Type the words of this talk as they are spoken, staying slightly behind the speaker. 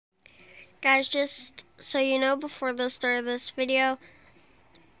Guys, just so you know, before the start of this video,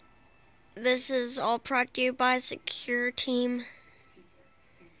 this is all brought to you by Secure Team.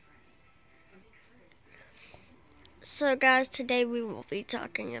 So guys, today we will be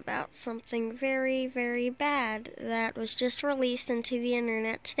talking about something very, very bad that was just released into the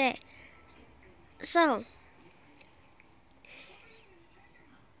internet today. So,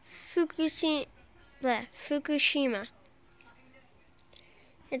 Fukushima.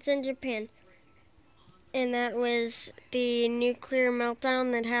 It's in Japan. And that was the nuclear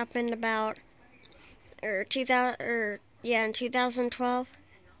meltdown that happened in 2012.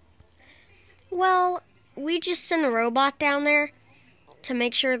 Well, we just sent a robot down there to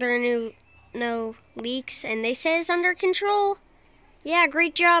make sure there are no leaks, and they say it's under control. Yeah,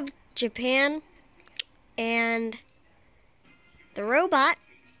 great job, Japan. And the robot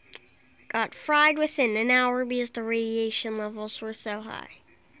got fried within an hour because the radiation levels were so high.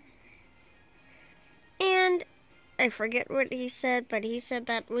 And I forget what he said, but he said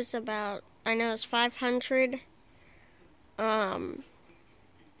that was about, I know it's 500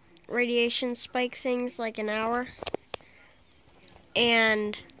 radiation spike things, like an hour.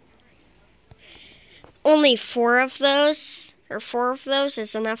 And only four of those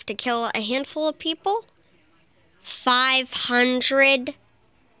is enough to kill a handful of people. 500?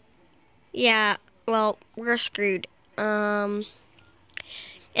 Yeah, well, we're screwed. And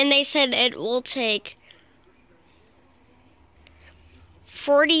they said it will take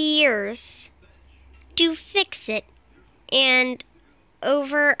 40 years to fix it, and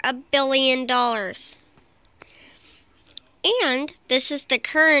over $1 billion. And this is the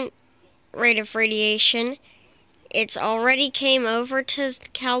current rate of radiation. It's already came over to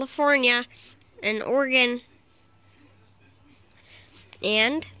California and Oregon.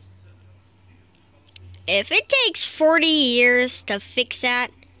 And if it takes 40 years to fix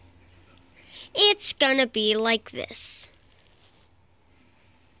that, it's gonna be like this.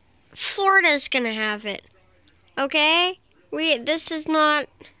 Florida's gonna have it. Okay? This is not,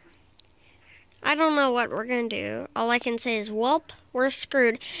 I don't know what we're gonna do. All I can say is, Welp, we're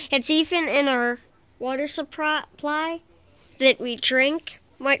screwed. It's even in our water supply that we drink.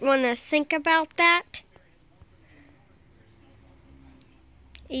 Might want to think about that.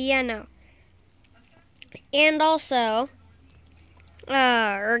 Yeah, no. And also,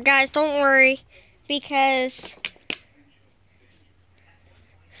 guys, don't worry, because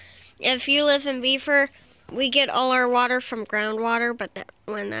if you live in Beaver, we get all our water from groundwater, but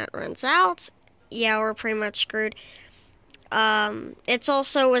when that runs out, yeah, we're pretty much screwed. It's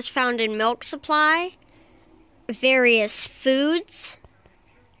also was found in milk supply, various foods.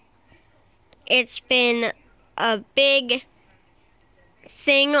 It's been a big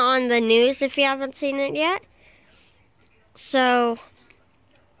thing on the news if you haven't seen it yet. So,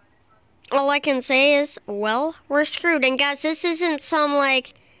 all I can say is, well, we're screwed. And guys, this isn't some,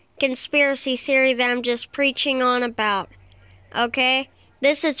 like, conspiracy theory that I'm just preaching on about, okay?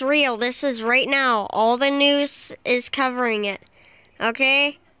 This is real. This is right now. All the news is covering it,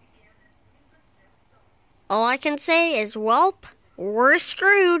 okay? All I can say is, welp, we're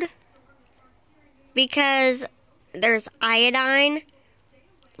screwed, because there's iodine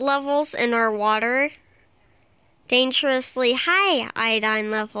levels in our water, dangerously high iodine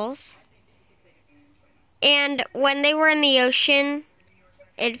levels. And when they were in the ocean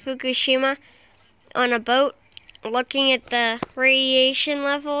in Fukushima on a boat looking at the radiation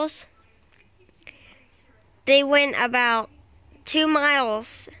levels, they went about 2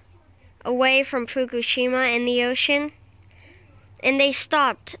 miles away from Fukushima in the ocean, and they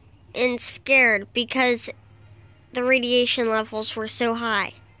stopped and scared because the radiation levels were so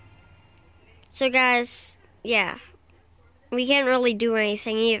high. So guys, yeah, we can't really do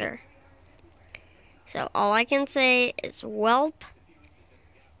anything either. So all I can say is, welp,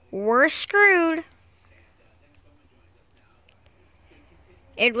 we're screwed.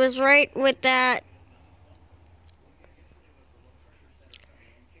 It was right with that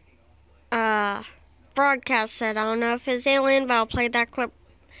broadcast said. I don't know if it's alien, but I'll play that clip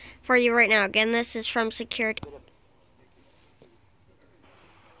for you right now. Again, this is from Security.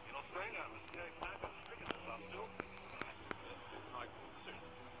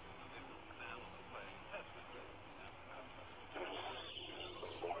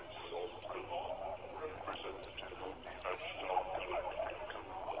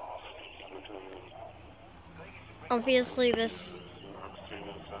 Obviously, this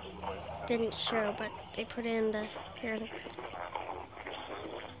didn't show, but they put in the here.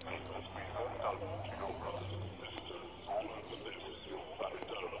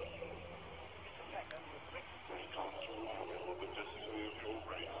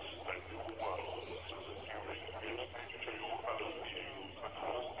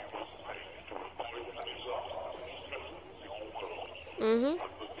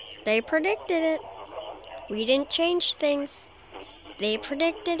 They predicted it. We didn't change things. They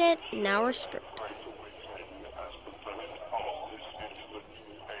predicted it. Now we're screwed.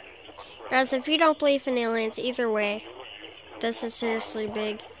 Guys, if you don't believe in aliens, either way, this is seriously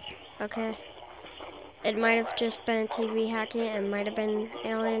big. Okay? It might have just been TV hacking. It might have been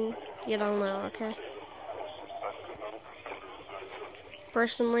alien. You don't know, okay?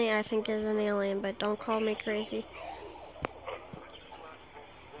 Personally, I think it's an alien, but don't call me crazy.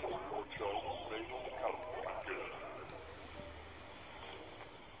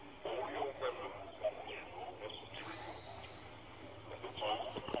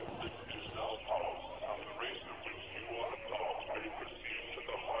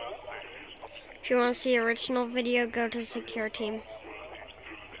 If you want to see the original video, go to Secure Team.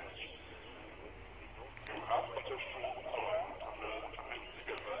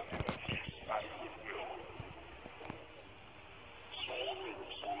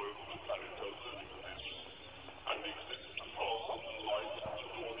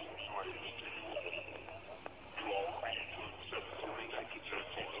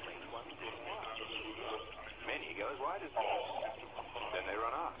 Then they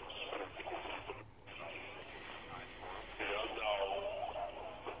run off.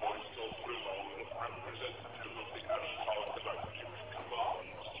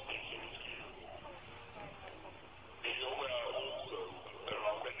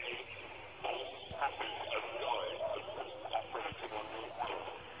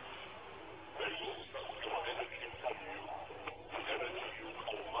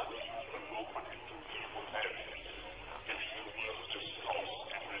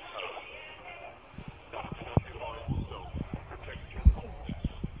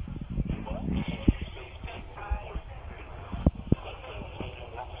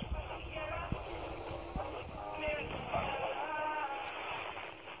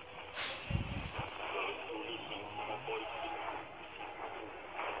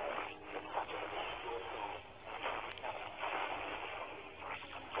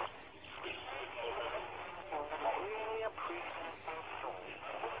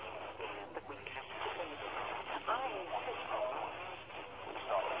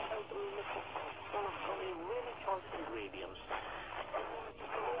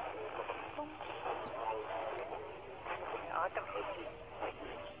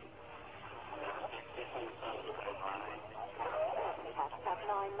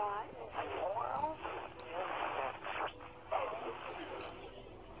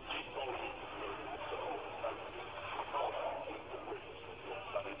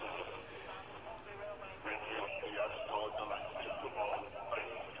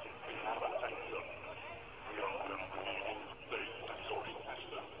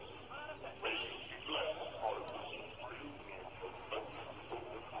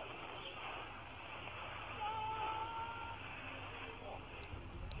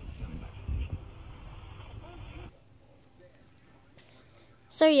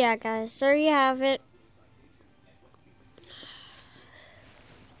 So yeah, guys, there you have it.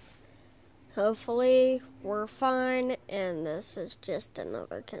 Hopefully, we're fine, and this is just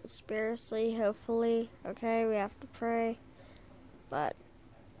another conspiracy, hopefully. Okay, we have to pray. But,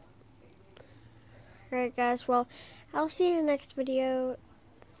 alright guys, well, I'll see you in the next video.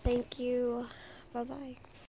 Thank you. Bye-bye.